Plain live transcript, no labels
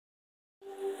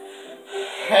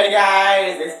Hey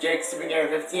guys, it's Jake Supergamer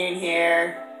 15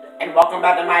 here, and welcome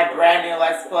back to my brand new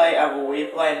Let's Play of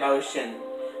Wii Play Motion.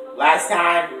 Last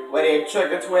time we did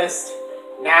Trick or Twist,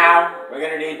 now we're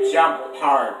gonna do Jump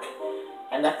Park.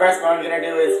 And the first one we're gonna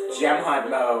do is Gem Hunt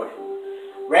mode.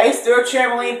 Race through a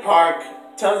trampoline park,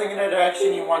 tilting in the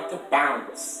direction you want to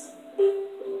bounce.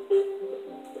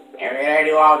 And we're gonna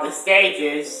do all the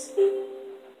stages,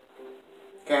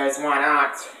 because why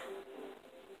not?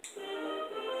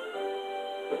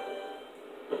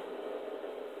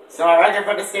 So my record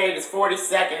for the stage is 40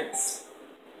 seconds.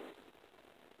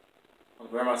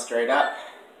 We're almost straight up.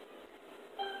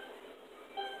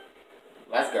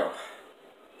 Let's go.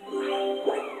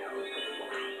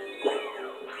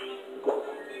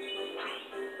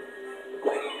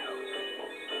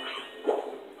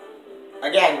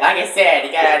 Again, like I said,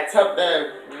 you gotta tilt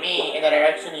the me in the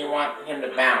direction you want him to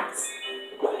bounce.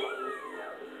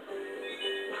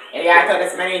 And you gotta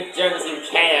collect as many gems as you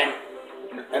can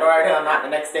in order to unlock the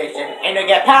next station. And to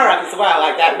get power-ups as well,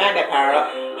 like that magnet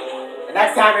power-up. The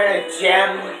next time you're in a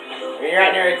gem, when you're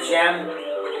right near a gem,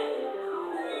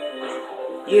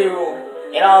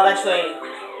 it'll eventually,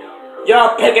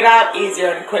 you'll pick it up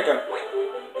easier and quicker.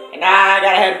 And now I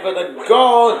gotta head for the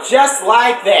goal just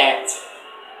like that.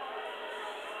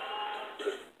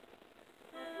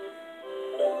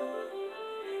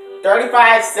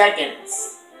 "35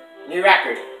 seconds. New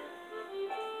record.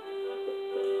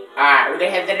 Alright, we're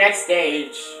gonna head to the next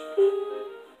stage.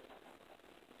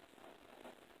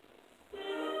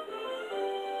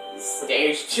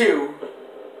 Stage 2.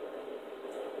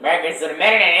 Record's at 1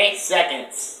 minute and 8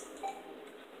 seconds.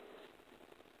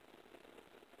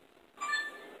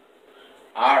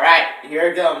 Alright,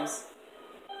 here it comes.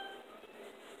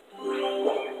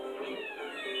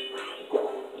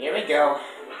 Here we go.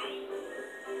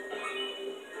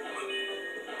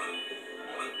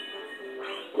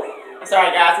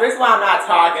 Sorry guys, the reason why I'm not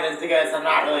talking is because there's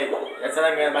not really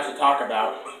much to talk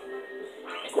about.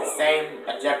 It's the same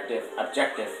objective. At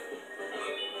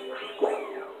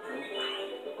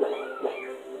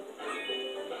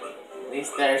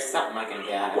least there's something I can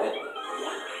get out of it.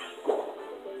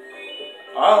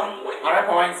 Oh, 100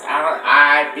 points.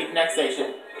 I beat the next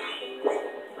station.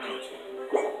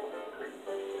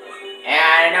 And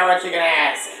I know what you're gonna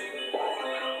ask.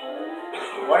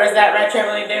 What does that red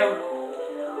trampoline do?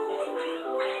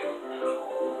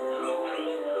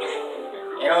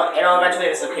 It'll eventually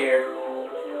disappear.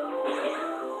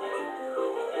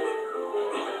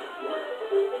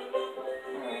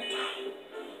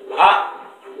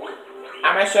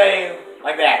 I'm gonna show you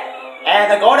like that.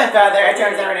 And the golden feather, it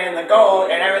turns everything into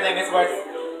gold, and everything is worth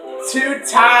 2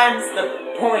 times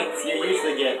the points you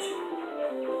usually get.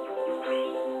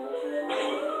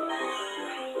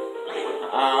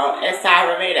 It's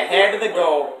time for me to head to the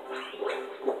goal.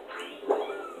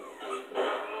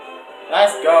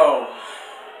 Let's go.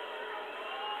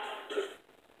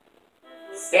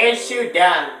 Stage 2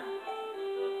 done.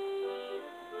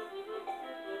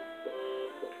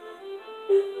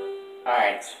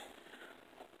 Alright.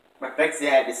 We're fixing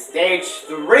that to stage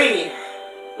 3.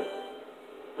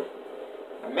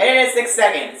 1 minute and 6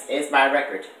 seconds is my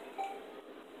record.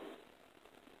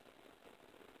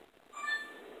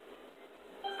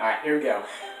 Alright, here we go.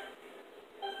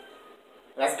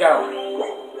 Let's go.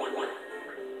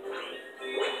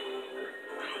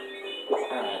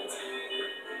 Alright.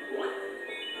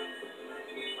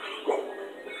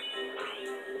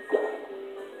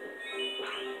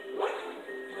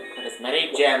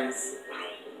 Many gems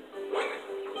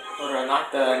to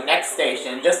unlock the next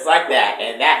station, just like that,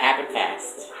 and that happened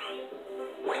fast.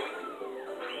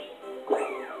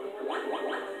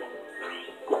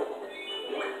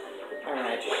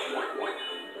 Alright. If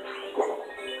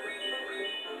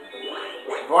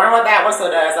you wonder what that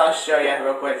whistle does, I'll show you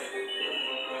real quick.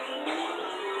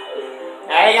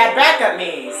 Now you got backup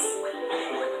me's.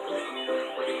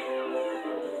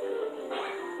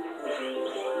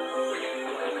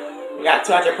 We got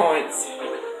 200 points.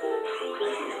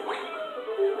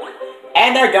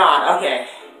 And they're gone. Okay.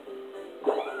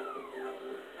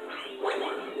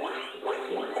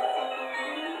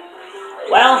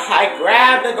 Well, I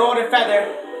grabbed the golden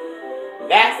feather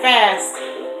that fast.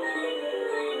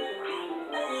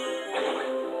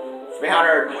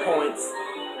 300 points.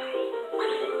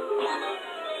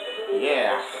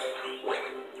 Yeah.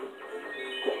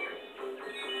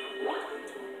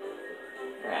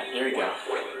 Alright, here we go.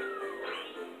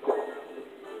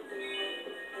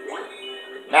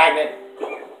 Magnet.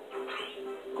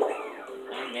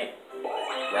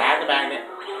 Grab the magnet.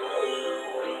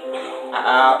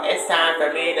 It's time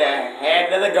for me to head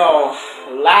to the goal.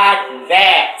 Like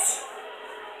that.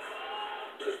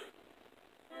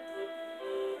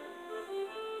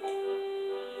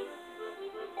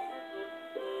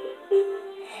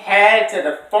 to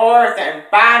the fourth and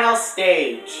final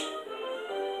stage.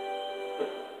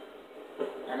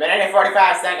 A minute and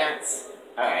 45 seconds.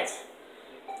 Alright.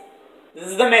 This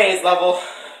is the maze level.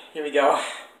 Here we go.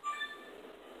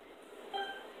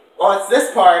 Well, it's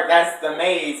this part that's the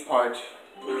maze part.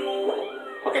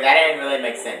 Okay, that didn't really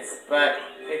make sense, but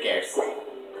who cares?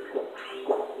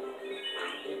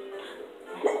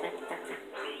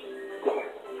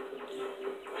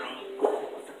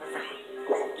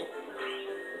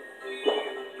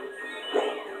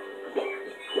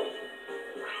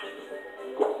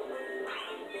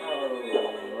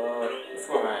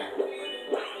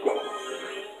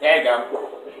 There you go.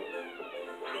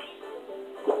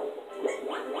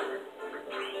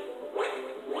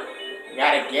 You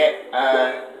gotta get,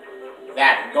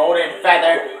 that golden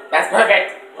feather. That's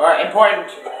perfect. Or important.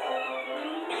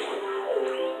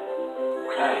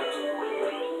 Alright.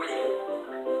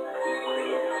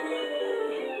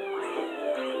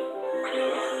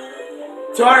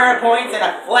 200 points and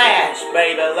a flash,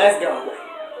 baby. Let's go.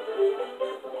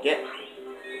 Get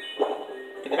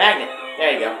the magnet.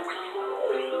 There you go.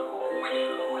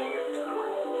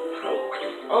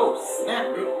 Oh, snap.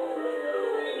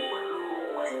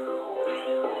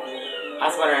 I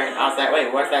was wondering, I was like,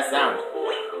 wait, what's that sound?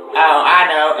 Oh, I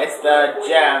know, it's the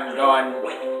gem going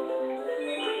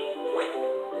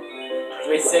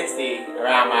 360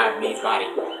 around my me's body.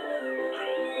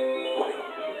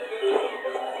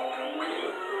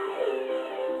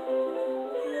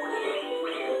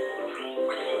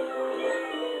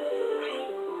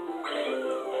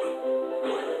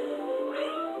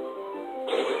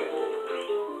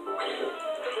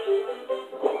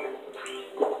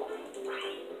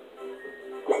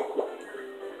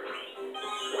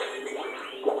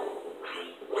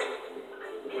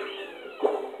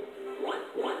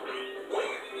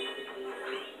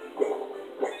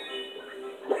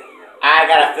 I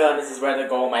got a feeling this is where the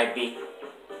goal might be.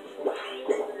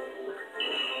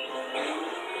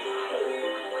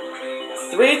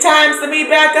 Three times to be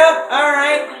back up?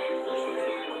 Alright.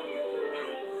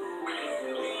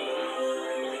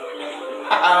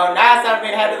 Uh-oh, now it's time for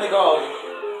me to head to the goal.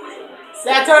 See,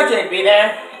 I told you it'd be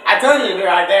there. I told you it'd be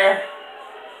right there.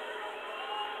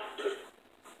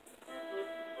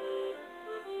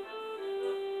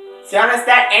 See, honest,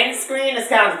 that end screen is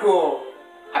kind of cool.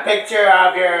 A picture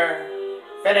of your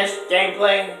finished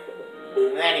gameplay.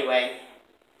 Anyway,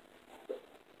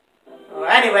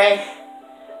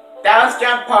 that was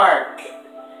Jump Park.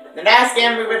 The next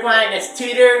game we'll be playing is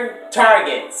Teeter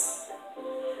Targets.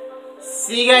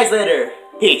 See you guys later.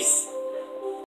 Peace.